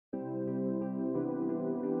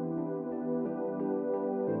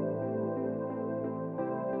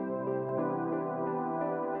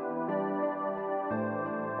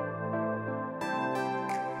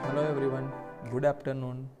Everyone, good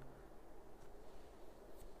afternoon.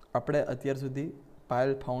 આપણે અત્યાર સુધી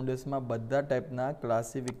પાયલ ફાઉન્ડેશનમાં બધા ટાઈપના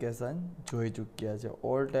ક્લાસિફિકેશન જોઈ ચૂક્યા છે.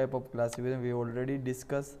 All type of classification V already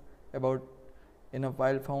discuss about in a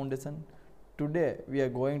Payal foundation. Today we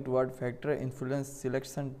are going toward factor influence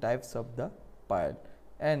selection types of the pile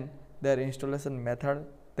and their installation method,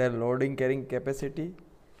 their loading carrying capacity,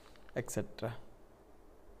 etc.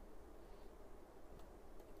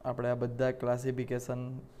 આપણે આ બધા classification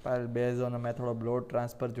Payal base on method off load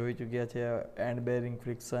transfer જોઈ ચૂક્યા છે. And bearing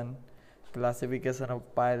friction, classification of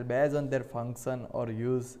Payal base on there function or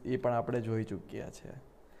use એ પણ આપણે જોઈ ચૂક્યા છે.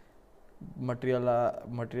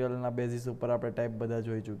 મટીરિયલના બેઝિસ ઉપર આપણે ટાઈપ બધા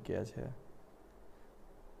જોઈ ચૂક્યા છે.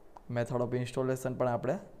 મેથડ ઓફ ઇન્સ્ટોલેશન પણ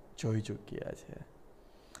આપણે જોઈ ચૂક્યા છે.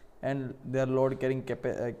 And there load carrying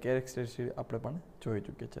characteristic આપણે પણ જોઈ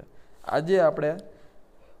ચૂક્યા છે. આજે આપણે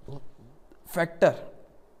ફેક્ટર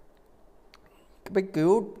કે ભાઈ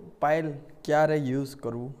કયું પાયલ ક્યારે યુઝ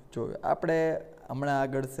કરવું જોઈએ. આપણે હમણાં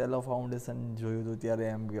આગળ સેલો ફાઉન્ડેશન જોયું હતું ત્યારે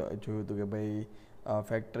એમ જોયું હતું કે ભાઈ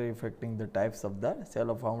factor ઇફેક્ટિંગ the types of the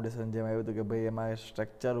Cello foundation જેમાં આવ્યું હતું કે ભાઈ એમાં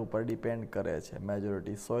સ્ટ્રક્ચર ઉપર ડિપેન્ડ કરે છે,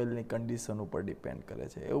 મેજોરિટી સોઇલની કન્ડિશન ઉપર ડિપેન્ડ કરે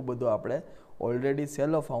છે. એવું બધું આપણે ઓલરેડી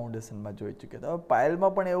સેલો ફાઉન્ડેશનમાં જોઈ ચૂક્યા હતા. હવે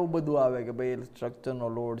પાયલમાં પણ એવું બધું આવે કે ભાઈ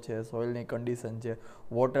સ્ટ્રક્ચરનો લોડ છે, સોઇલની કન્ડિશન છે,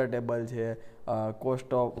 વોટર ટેબલ છે,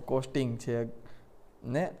 કોસ્ટિંગ છે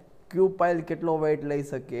ને ક્યુ પાયલ કેટલો વેઇટ લઈ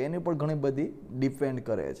શકે એની પર ઘણી બધી ડિપેન્ડ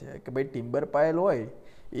કરે છે. કે ભાઈ ટિમ્બર પાયલ હોય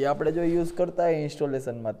એ આપણે જો યુઝ કરતા હોય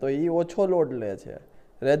ઇન્સ્ટોલેશનમાં તો એ ઓછો લોડ લે છે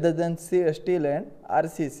rather then steel and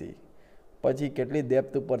RCC. પછી કેટલી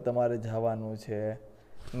ડેપ્થ ઉપર તમારે જવાનું છે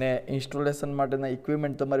ને ઇન્સ્ટોલેશન માટેના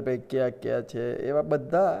ઇક્વિપમેન્ટ તમારી પાસે કયા કયા છે એવા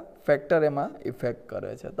બધા ફેક્ટર એમાં ઇફેક્ટ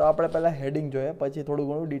કરે છે. તો આપણે પહેલાં હેડિંગ જોઈએ, પછી થોડું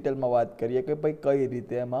ઘણું ડિટેલમાં વાત કરીએ કે ભાઈ કઈ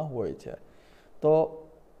રીતે એમાં હોય છે. તો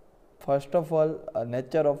first of all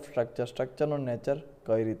nature of સ્ટ્રક્ચરનો nature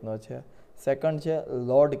કઈ રીતનો છે. સેકન્ડ છે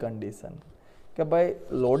લોડ કન્ડિશન, કે ભાઈ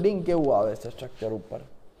લોડિંગ કેવું આવે છે સ્ટ્રક્ચર ઉપર.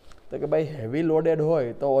 તો કે ભાઈ હેવી લોડેડ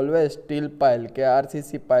હોય તો ઓલવેઝ સ્ટીલ પાઇલ કે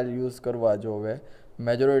આરસીસી પાઇલ યુઝ કરવા જોવે.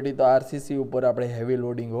 મેજોરિટી તો આરસીસી ઉપર આપણે હેવી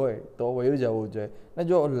લોડિંગ હોય તો વયું જવું જોઈએ.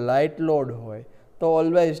 ને જો લાઇટ લોડ હોય તો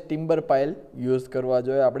ઓલવેઝ ટિમ્બર પાઇલ યુઝ કરવા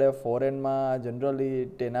જોઈએ. આપણે ફોરેનમાં જનરલી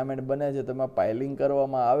ટેનામેન્ટ બને છે તો એમાં પાઇલિંગ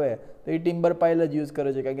કરવામાં આવે તો એ ટિમ્બર પાઇલ જ યુઝ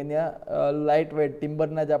કરે છે, કારણ કે ત્યાં લાઇટ વેઇટ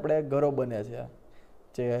ટિમ્બરના જ આપણે ઘરો બને છે,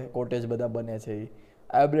 જે કોટેજ બધા બને છે. એ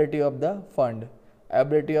availability of the fund,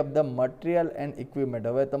 availability of the material and equipment.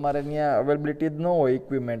 હવે તમારે ત્યાં અવેલેબિલિટી જ ન હોય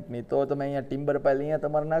ઇક્વિપમેન્ટની તો તમે અહીંયા ટિમ્બર પાઇલ અહીંયા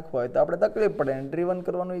તમારે નાખવા હોય તો આપણે તકલીફ પડે. અને ડ્રીવન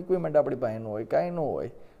કરવાનું ઇક્વિપમેન્ટ આપણી પાસે ન હોય, કાંઈ ન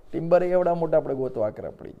હોય. ટિમ્બર એવડા મોટા આપણે ગોતવા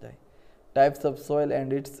આકરા પડી જાય. Types of soil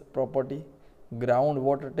and it's property, ground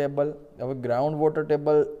water table. હવે ગ્રાઉન્ડ વોટર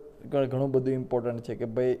ટેબલ ઘણું બધું ઇમ્પોર્ટન્ટ છે કે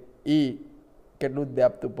ભાઈ એ કેટલું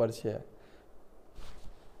ડેપ્થ ઉપર છે.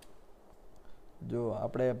 જો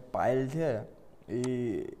આપણે પાઇલ છે એ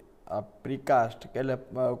પ્રીકાસ્ટ કે એટલે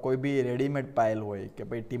કોઈ બી રેડીમેડ પાઇલ હોય કે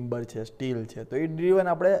ભાઈ ટિમ્બર છે, સ્ટીલ છે, તો એ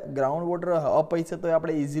ડ્રીવન આપણે ગ્રાઉન્ડ વોટર અપ હશે તો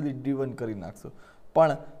આપણે ઇઝીલી ડ્રીવન કરી નાખશું.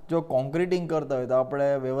 પણ જો કોન્ક્રીટિંગ કરતા હોય તો આપણે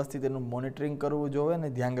વ્યવસ્થિત એનું મોનિટરિંગ કરવું જોઈએ ને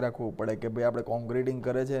ધ્યાન રાખવું પડે કે ભાઈ આપણે કોન્ક્રીટિંગ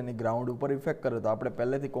કરે છે એની ગ્રાઉન્ડ ઉપર ઇફેક્ટ કરે તો આપણે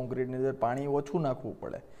પહેલેથી કોન્ક્રીટની અંદર પાણી ઓછું નાખવું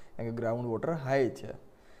પડે, કારણ કે ગ્રાઉન્ડ વોટર હાઈ છે.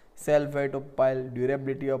 Self weight of pile,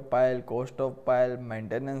 durability of pile, cost of pile,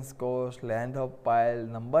 maintenance cost, length of pile,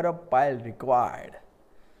 number of pile required,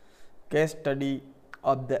 case study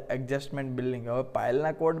of the adjustment building. હવે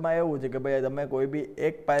પાઇલના કોડમાં એવું છે કે ભાઈ તમે કોઈ બી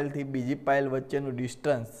એક પાઇલથી બીજી પાઇલ વચ્ચેનું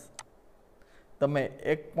ડિસ્ટન્સ તમે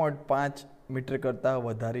 1.5 મીટર કરતાં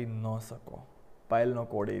વધારી ન શકો. પાઇલનો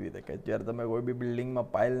કોડ એ રીતે કે જ્યારે તમે કોઈ બી બિલ્ડિંગમાં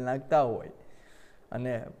પાઇલ નાખતા હોય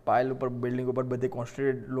અને પાઇલ ઉપર બિલ્ડિંગ ઉપર બધી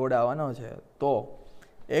કોન્સ્ટન્ટ લોડ આવવાનો છે તો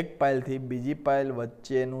એક પાઇલથી બીજી પાઇલ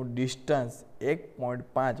વચ્ચેનું ડિસ્ટન્સ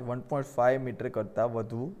 1.5 મીટર કરતાં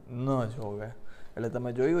વધવું ન જોવે. એટલે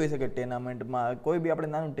તમે જોયું હશે કે ટેનામેન્ટમાં કોઈ બી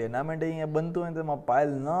આપણે નાનું ટેનામેન્ટ અહીંયા બનતું હોય તો એમાં પાઇલ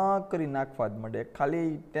ન કરી નાખવા જ મળે. ખાલી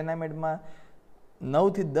ટેનામેન્ટમાં 9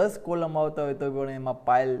 થી 10 કોલમ આવતા હોય તો પણ એમાં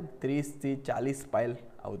પાઇલ 30 થી 40 પાઇલ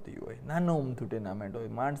આવતી હોય. નાનું અમથું ટેનામેન્ટ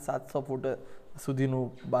હોય, માંડ 700 ફૂટ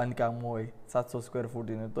સુધીનું બાંધકામ હોય, 700 સ્ક્વેર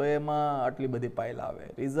ફૂટનું, તો એમાં આટલી બધી પાઇલ આવે.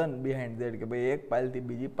 રીઝન બિહાઇન્ડ ધેટ કે ભાઈ એક પાઇલથી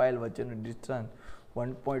બીજી પાઇલ વચ્ચેનું ડિસ્ટન્સ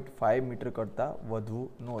 1.5 મીટર કરતાં વધવું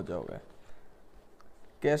ન જોવે.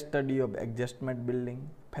 Case study of adjustment building,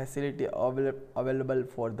 facility available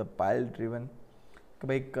for the pile driven, કે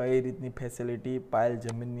ભાઈ કઈ રીતની ફેસિલિટી પાઇલ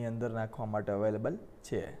જમીનની અંદર નાખવા માટે અવેલેબલ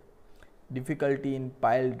છે. ડિફિકલ્ટી ઇન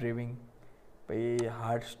પાઇલ ડ્રીવિંગ, ભાઈ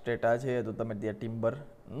હાર્ડ સ્ટેટા છે તો તમે ત્યાં ટિમ્બર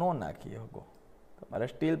ન નાખી શકો, તમારે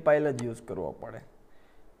સ્ટીલ પાઇલ જ યુઝ કરવો પડે.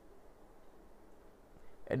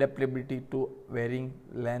 એડેપ્ટેબિલિટી two varying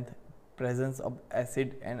length, presence of acid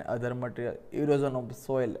and other material, erosion of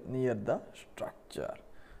soil near the structure.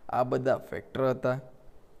 આ બધા ફેક્ટર હતા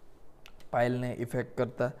પાઇલને ઇફેક્ટ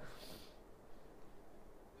કરતા.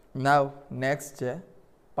 નાવ નેક્સ્ટ છે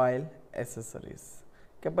પાઇલ એસેસરીઝ,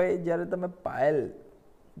 કે ભાઈ જ્યારે તમે પાઇલ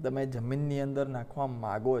તમે જમીનની અંદર નાખવા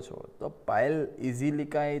માગો છો તો પાઇલ ઇઝીલી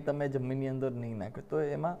કાંઈ તમે જમીનની અંદર નહીં નાખો, તો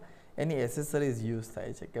એમાં એની એસેસરીઝ યુઝ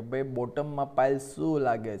થાય છે. કે ભાઈ બોટમમાં પાઇલ શું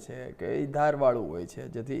લાગે છે કે એ ધારવાળું હોય છે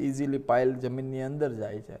જેથી ઇઝીલી પાઇલ જમીનની અંદર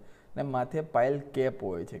જાય છે, ને માથે પાઇલ કેપ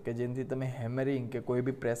હોય છે કે જેનાથી તમે હેમરિંગ કે કોઈ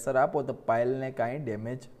બી પ્રેશર આપો તો પાઇલને કાંઈ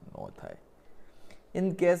ડેમેજ ન થાય. In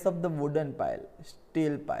case of the wooden pile,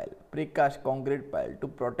 steel pile, precast concrete pile, to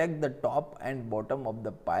protect the top and bottom of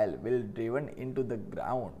the pile will driven into the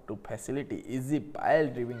ground to facilitate easy pile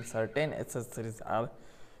driving. Certain accessories are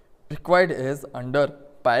required as under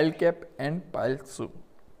pile cap and pile shoe.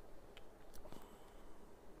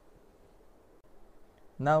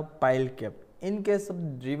 Now pile cap. In case of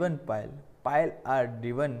driven pile are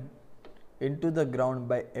driven into the ground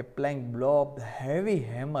by applying blow of the heavy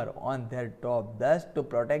hammer on their top, thus to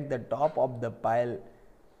protect the top of the pile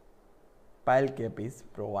cap is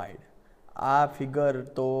provided. આ figure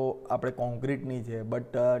તો આપણે કોન્ક્રીટની છે,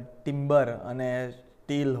 but timber અને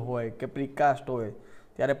steel હોય કે precast હોય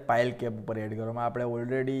ત્યારે pile cap ઉપર એડ કરવામાં આપણે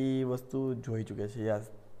ઓલરેડી વસ્તુ જોઈ ચૂક્યા છીએ.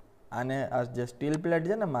 આને આ જે સ્ટીલ પ્લેટ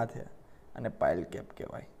છે ને માથે અને પાઇલ કેપ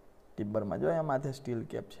કહેવાય. ટિમ્બરમાં જો અહીંયા માથે સ્ટીલ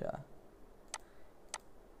કેપ છે, આ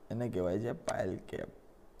એને કહેવાય છે pile cap.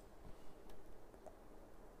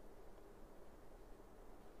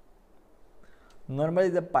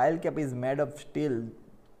 Normally the pile cap is made of steel.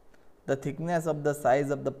 The thickness of the size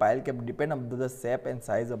of the pile cap depend on the shape and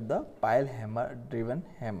size of the pile hammer driven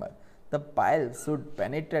hammer. The pile should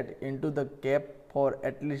penetrate into the cap for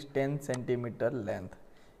at least 10 cm length.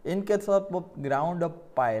 In case of ground of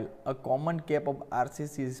pile, a common cap of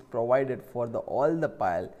RCC is provided for all the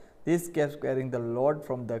pile. This caps carrying the load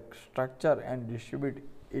from the structure and distribute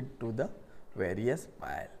it to the various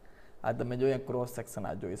pile. આ તમે જો cross section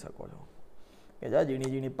આ જોઈ શકો છો કે જો ઝીણી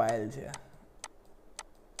ઝીણી પાયલ છે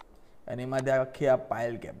અને એમાંથી આખી આ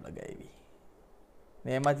પાયલ કેપ લગાવી ને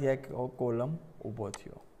એમાંથી એક કોલમ ઊભો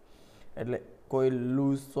થયો. એટલે કોઈ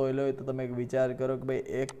લૂઝ સોઇલ હોય તો તમે વિચાર કરો કે ભાઈ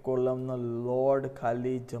એક કોલમનો લોડ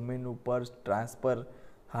ખાલી જમીન ઉપર ટ્રાન્સફર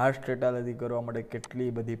હાર્ડ સ્ટ્રેટાલિટી કરવા માટે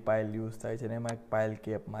કેટલી બધી પાઇલ યુઝ થાય છે, અને એમાં એક પાઇલ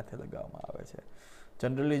કેપ માથે લગાવવામાં આવે છે.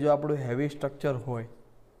 જનરલી જો આપણું હેવી સ્ટ્રક્ચર હોય,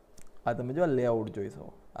 આ તમે જો લેઆઉટ જોઈશો,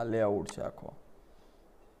 આ લેઆઉટ છે આખો.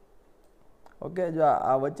 ઓકે, જો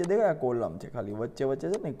આ વચ્ચે દેખાય કોલમ છે, ખાલી વચ્ચે વચ્ચે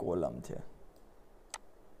છે ને કોલમ છે,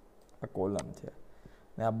 આ કોલમ છે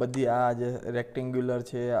ને આ બધી આ જે રેક્ટેન્ગ્યુલર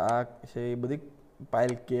છે આ છે એ બધી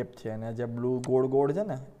પાઇલ કેપ છે, અને જે બ્લુ ગોળ ગોળ છે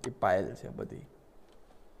ને એ પાઇલ છે બધી.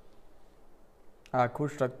 આખું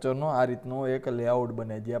સ્ટ્રક્ચરનો આ રીતનું એક લેઆઉટ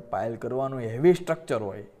બને જ્યાં પાઇલ કરવાનું હેવી સ્ટ્રક્ચર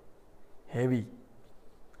હોય, હેવી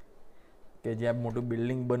કે જ્યાં મોટું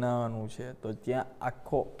બિલ્ડિંગ બનાવવાનું છે તો ત્યાં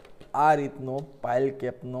આખો આ રીતનો પાઇલ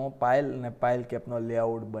કેપનો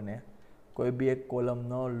લેઆઉટ બને. કોઈ બી એક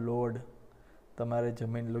કોલમનો લોડ તમારે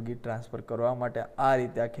જમીન લગી ટ્રાન્સફર કરવા માટે આ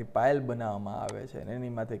રીતે આખી પાઇલ બનાવવામાં આવે છે, અને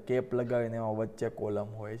એની માથે કેપ લગાવીને એમાં વચ્ચે કોલમ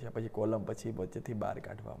હોય છે, પછી કોલમ પછી વચ્ચેથી બહાર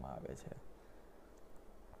કાઢવામાં આવે છે.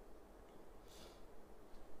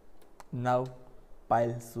 નાવ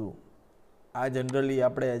પાઇલ શું? આ જનરલી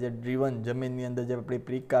આપણે જે ડ્રીવન જમીનની અંદર જે આપણી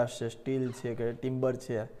પ્રીકાસ્ટ છે, સ્ટીલ છે કે ટિમ્બર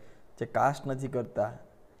છે, જે કાસ્ટ નથી કરતા,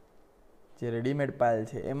 જે રેડીમેડ પાઇલ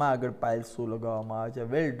છે એમાં આગળ પાઇલ શું લગાવવામાં આવે છે.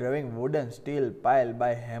 વેલ driving wooden steel pile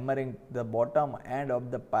by hammering the bottom end of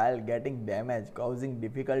the pile gating damage causing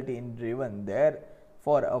difficulty in driven.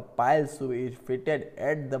 Therefore a pile shoe is fitted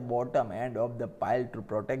at the bottom end of the pile to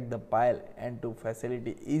protect the pile and to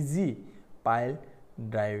facilitate easy pile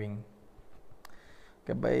driving.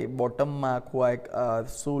 કે ભાઈ બોટમમાં આખું એક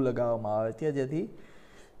શૂ લગાવવામાં આવે છે જેથી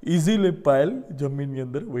easily pile જમીનની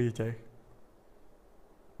અંદર વહી જાય.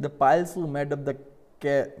 The pile shoe made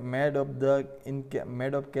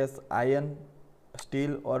of cast iron,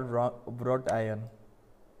 steel or wrought iron.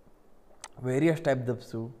 Various types of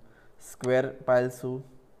shoe: square pile shoe,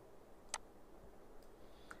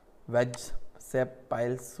 wedge shape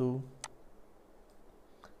pile shoe,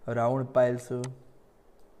 round pile shoe,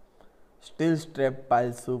 steel strap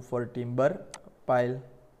pile shoe for timber pile,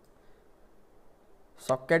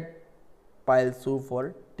 socket pile shoe for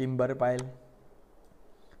timber pile,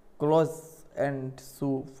 close and shoe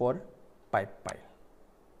four pipe pile.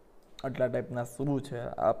 આટલા ટાઈપના શૂ છે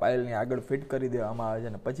આ પાઇલની આગળ fit કરી દેવામાં આવે છે,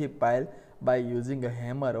 અને પછી pile by using a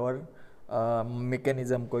hammer or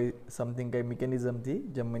mechanism, કોઈ સમથિંગ કંઈ મિકેનિઝમથી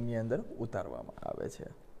જમીનની અંદર ઉતારવામાં આવે છે.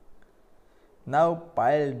 નાવ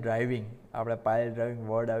પાઇલ ડ્રાઇવિંગ. આપણે પાઇલ ડ્રાઇવિંગ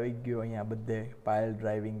વર્ડ આવી ગયો અહીંયા બધે, પાઇલ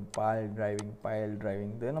ડ્રાઇવિંગ.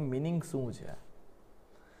 તો એનો મિનિંગ શું છે?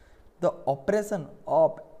 The operation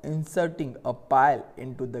of inserting a pile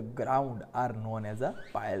into the ground are known as a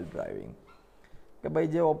pile driving. કે ભાઈ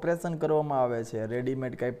જે ઓપરેશન કરવામાં આવે છે,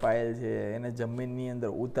 રેડીમેડ કંઈ પાયલ છે એને જમીનની અંદર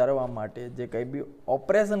ઉતારવા માટે જે કંઈ બી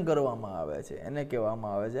ઓપરેશન કરવામાં આવે છે એને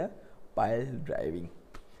કહેવામાં આવે છે Payal driving.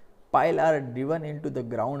 Payal R driven into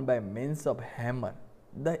the ground by means of hammer.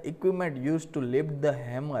 The equipment used to lift the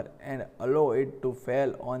hammer and allow it to fall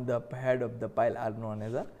on the head of the pile are known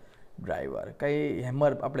as a driver. કઈ hammer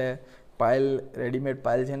આપણે Payal readymade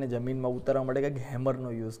Payal છે ને જમીનમાં ઉતારવા માટે કંઈક હેમરનો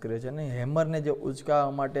use કરે છે અને હેમરને જે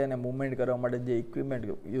ઉચકાવવા માટે અને મૂવમેન્ટ કરવા માટે જે ઇક્વિપમેન્ટ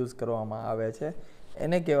યુઝ કરવામાં આવે છે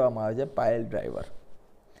એને કહેવામાં આવે છે Payal driver.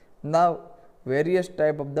 Now various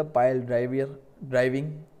type of the Payal driving.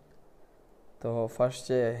 તો ફર્સ્ટ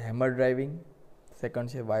છે હેમર ડ્રાઇવિંગ, સેકન્ડ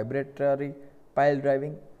છે વાઇબ્રેટરી પાયલ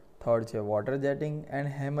ડ્રાઇવિંગ, થર્ડ છે water jetting and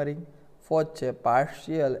hammering, fourth છે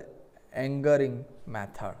પાર્શિયલ એંગરિંગ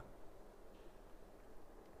મેથડ.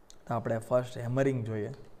 તો આપણે ફર્સ્ટ હેમરિંગ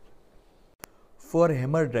જોઈએ. Four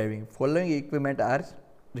hammer driving following equipment are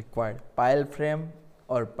required: Payal frame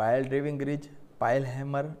or Payal driving રિજ, Payal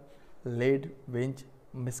hammer, lead, વિંચ,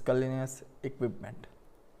 મિસકલિનિયસ equipment.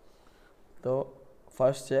 તો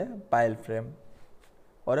first છે Payal frame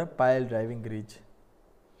or Payal driving રિજ.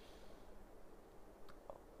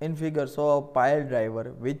 In figure show a pile driver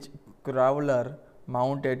which crawler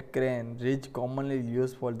mounted crane ridge commonly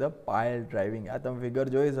used for the pile driving. આ તમે figure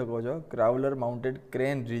જોઈ શકો છો, ક્રાઉલર mounted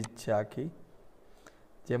crane રિજ છે આખી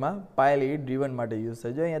જેમાં પાયલ એ ડ્રીવન માટે યુઝ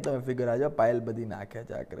થાય છે. અહીંયા તમે ફિગર આજો પાયલ બધી નાખે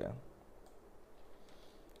છે, આ ક્રેન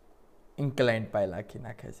ઇન્ક્લાઇન્ડ પાયલ આખી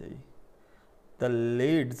નાખે છે. The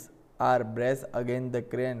leads are braced against the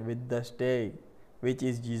crane with the stay which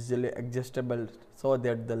is usually adjustable so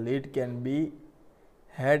that the lead can be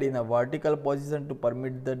head in a vertical position to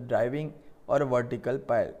permit the driving or vertical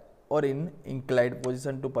pile or in inclined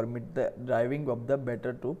position to permit the driving of the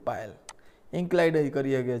better to pile. inclined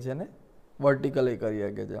કરી શકે છે ને vertical કરી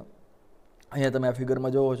શકે છે. અહીંયા તમે આ ફિગરમાં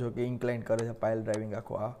જોવો છો કે ઇન્ક્લાઇન્ડ કરે છે પાયલ ડ્રાઇવિંગ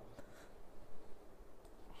આખો આ.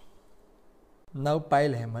 Now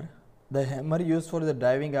pile hammer. The hammer used for the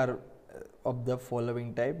driving are of the following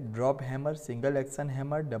type: drop hammer, single action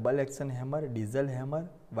hammer, double action hammer, diesel hammer,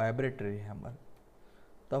 vibratory hammer.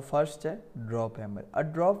 The first है drop hammer. A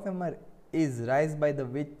drop hammer is raised by the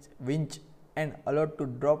winch and allowed to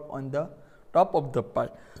drop on the top of the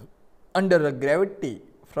pile under a gravity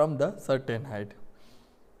from the certain height.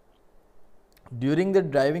 During the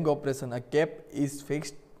driving operation, a cap is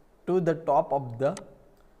fixed to the top of the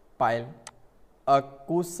pile. A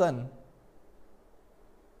cushion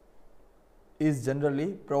is generally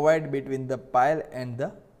provided between the pile and the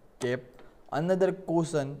cap. Another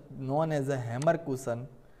cushion known as a hammer cushion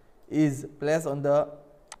is placed on the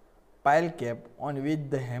pile cap on which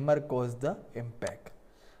the hammer caused the impact.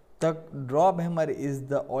 The drop hammer is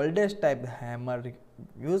the oldest type of hammer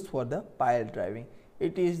used for the pile driving.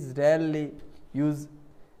 It is rarely used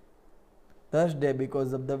thus day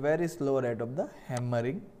because of the very slow rate of the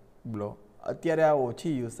hammering blow. અત્યારે આ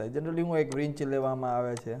ઓછી use થાય. Generally હું એક રિંચ લેવામાં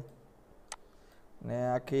આવે છે ને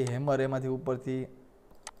આખી હેમર એમાંથી ઉપરથી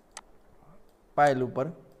પાયલ ઉપર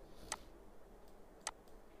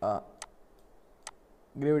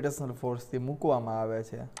ગ્રેવિટેશનલ ફોર્સથી મૂકવામાં આવે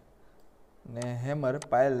છે ને હેમર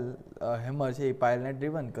છે એ પાયલને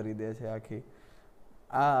ડ્રીવન કરી દે છે આખી.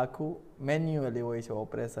 આ આખું મેન્યુઅલી હોય છે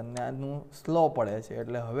ઓપરેશન ને આનું સ્લો પડે છે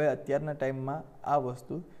એટલે હવે અત્યારના ટાઈમમાં આ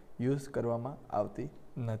વસ્તુ યુઝ કરવામાં આવતી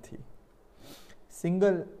નથી.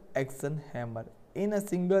 Single action hammer. In a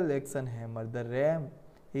single action hammer, the ram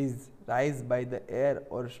is raised by the air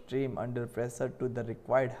or steam under pressure to the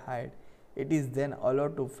required height. It is then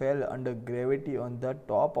allowed to fall under gravity on the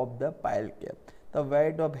top of the pile cap. The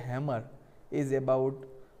weight of hammer is about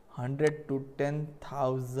 100 to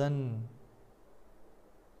 10,000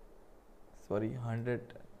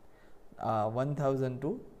 to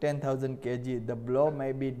 10,000 kg. The blow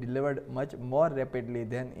may be delivered much more rapidly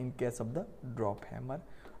than in case of the drop hammer.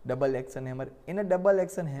 Double action hammer. In a double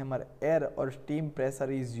action hammer, air or steam pressure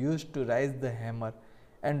is used to raise the hammer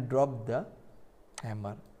and drop the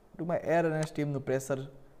hammer. ટૂંકમાં air અને સ્ટીમનું pressure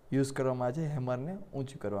use કરવામાં આવે છે હેમરને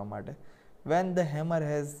ઊંચું કરવા માટે. When the hammer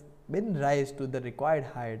has been raised to the required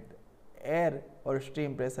height, air or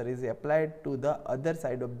steam pressure is applied to the other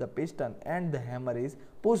side of the piston and the hammer is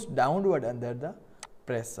pushed downward under the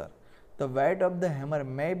pressure. The weight of the hammer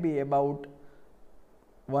may be about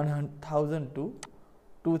 1,000 to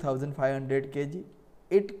 2,500 kg.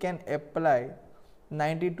 It can apply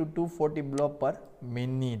 90 to 240 blows per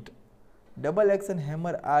minute. Double action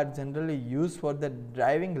hammer are generally used for the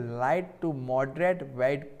driving light to moderate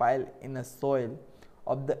weight pile in a soil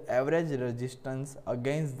of the average resistance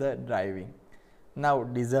against the driving. Now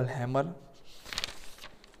diesel hammer.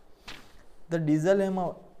 The diesel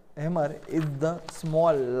hammer is the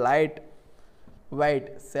small, light, weight,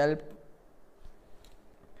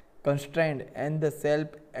 self-constrained and the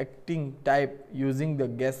self-acting type using the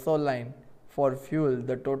gasoline for fuel.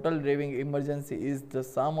 The total driving emergency is the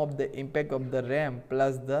sum of the impact of the ram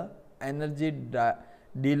plus the energy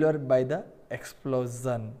delivered by the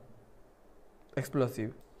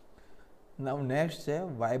explosive. Now next છે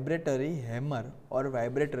vibratory hammer ઓર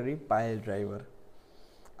vibratory pile driver.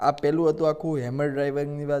 આ પહેલું હતું આખું hammer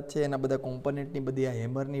ડ્રાઈવરની વાત છે, એના બધા કોમ્પોનેન્ટની બધી આ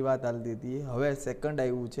હેમરની વાત ચાલતી હતી. હવે સેકન્ડ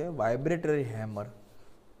આવ્યું છે વાઇબ્રેટરી હેમર.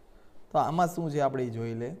 તો આમાં શું છે આપણે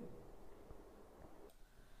જોઈ લે.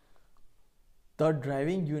 The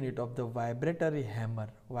driving unit of the vibratory hammer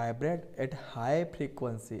vibrate at high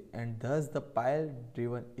frequency and thus the pile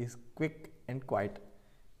driven is quick and quiet.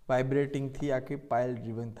 Vibrating થી આખી pile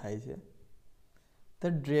driven થાય છે.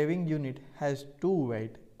 The driving unit has two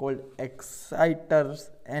weight called exciters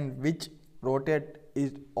and which rotate in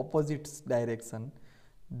opposite direction.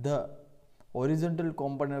 The horizontal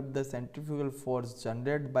component of the centrifugal force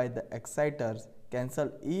generated by the exciters cancel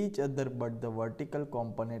each other but the vertical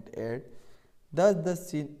component at. Thus the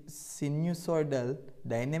sinusoidal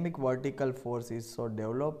dynamic vertical force is so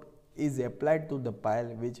developed is applied to the pile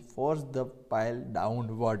which force the pile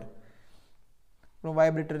downward.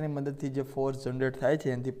 વાઇબ્રેટરની મદદથી જે force generate થાય છે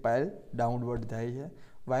એનાથી pile downward થાય છે.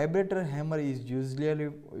 Vibrator hammer is usually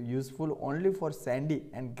useful only for Sandy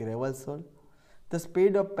and gravel solve. The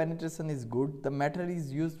speed of penetration is good. The method is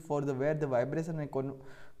use for the wear the vibration and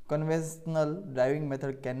conventional driving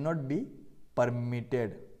method can not be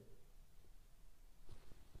permitted.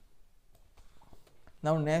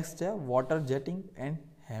 Now next water jetting and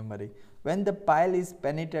hammering. When the pile is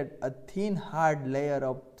penetrated a thin hard layer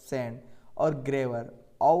of sand or gravel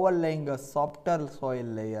overlaying a softer soil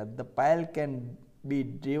layer, the pile can be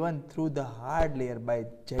driven through the hard layer by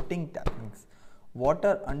jetting techniques.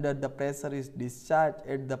 Water under the pressure is discharged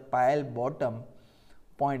at the pile bottom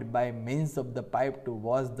point by means of the pipe to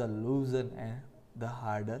wash the loosen and the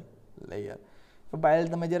harder layer. Pile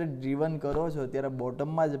તમે જ્યારે driven કરો છો ત્યારે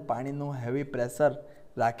બોટમમાં જ પાણીનું heavy pressure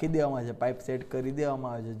રાખી દેવામાં આવે છે, પાઇપ સેટ કરી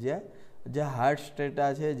દેવામાં આવે છે જે હાર્ડ સ્ટ્રેટા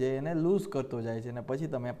છે જે એને લૂઝ કરતો જાય છે અને પછી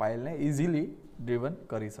તમે પાઇલને ઇઝીલી ડ્રીવન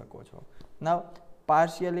કરી શકો છો. નાવ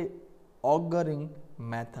partially ઓગરિંગ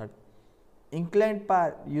method. Inclined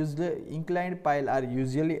pile are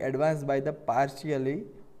usually advanced by the partially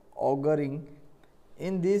augering.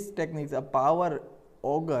 In these techniques, a power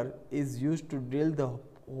auger is used to drill the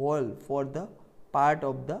hole for the part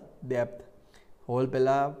of the depth. Hole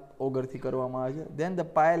પહેલા augerથી કરવામાં આવે છે. Then the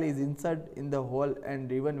pile is inserted in the hole and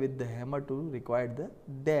driven with the hammer to require the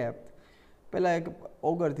depth. પહેલા એક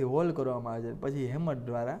augerથી hall કરવામાં આવે છે, પછી હેમર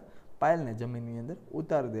દ્વારા પાઇલને જમીનની અંદર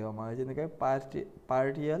ઉતારી દેવામાં આવે છે અને કહેવાય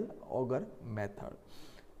પાર્ટિયલ ઓગર મેથડ.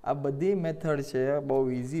 આ બધી મેથડ છે બહુ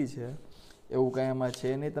ઇઝી છે, એવું કાંઈ આમાં છે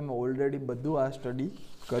નહીં. તમે ઓલરેડી બધું આ સ્ટડી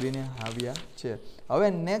કરીને આવ્યા છે. હવે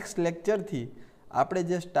નેક્સ્ટ લેક્ચરથી આપણે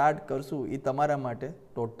જે સ્ટાર્ટ કરશું એ તમારા માટે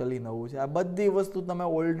ટોટલી નવું છે. આ બધી વસ્તુ તમે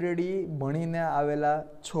ઓલરેડી ભણીને આવેલા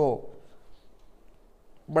છો,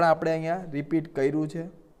 પણ આપણે અહીંયા રિપીટ કર્યું છે.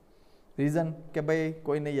 રીઝન કે ભાઈ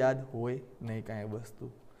કોઈને યાદ હોય નહીં કાંઈ વસ્તુ,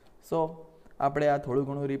 સો આપણે આ થોડું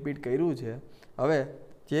ઘણું રિપીટ કર્યું છે. હવે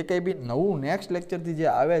જે કંઈ બી નવું નેક્સ્ટ લેક્ચરથી જે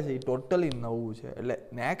આવે છે એ ટોટલી નવું છે, એટલે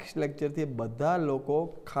નેક્સ્ટ લેક્ચરથી બધા લોકો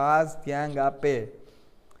ખાસ ધ્યાન આપે.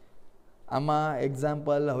 આમાં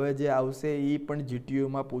એક્ઝામ્પલ હવે જે આવશે એ પણ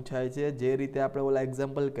જીટીયુમાં પૂછાય છે. જે રીતે આપણે ઓલા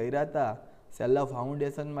એક્ઝામ્પલ કર્યા હતા સેલા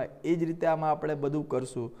ફાઉન્ડેશનમાં એ જ રીતે આમાં આપણે બધું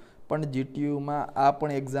કરશું, પણ જીટીયુમાં આ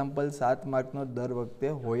પણ એક્ઝામ્પલ 7 માર્કનો દર વખતે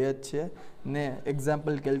હોય જ છે ને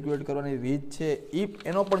એક્ઝામ્પલ કેલ્ક્યુલેટ કરવાની રીત છે એ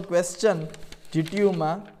એનો પણ ક્વેશ્ચન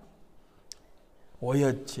જીટીયુમાં હોય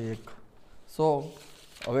જ છે એક. સો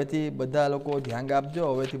હવેથી બધા લોકો ધ્યાન આપજો.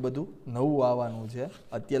 હવેથી બધું નવું આવવાનું છે.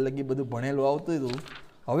 અત્યાર લગી બધું ભણેલું આવતું હતું,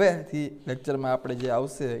 હવેથી લેક્ચરમાં આપણે જે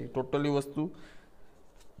આવશે એ ટોટલી વસ્તુ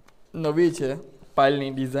નવી છે.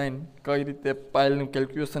 પાઇલની ડિઝાઇન, કઈ રીતે પાઇલનું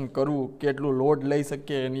કેલ્ક્યુલેશન કરવું, કેટલું લોડ લઈ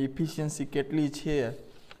શકીએ, એની ઇફિશિયન્સી કેટલી છે,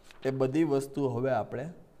 એ બધી વસ્તુ હવે આપણે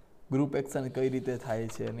ગ્રુપ એક્શન કઈ રીતે થાય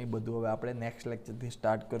છે એની બધું હવે આપણે નેક્સ્ટ લેક્ચરથી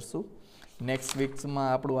સ્ટાર્ટ કરશું. નેક્સ્ટ વીક્સમાં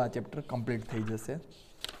આપણું આ ચેપ્ટર કમ્પ્લીટ થઈ જશે.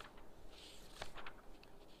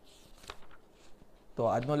 તો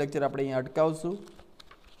આજનો લેક્ચર આપણે અહીંયા અટકાવશું.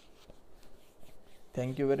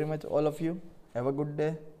 Thank you very much all of you. Have a good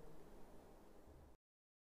day.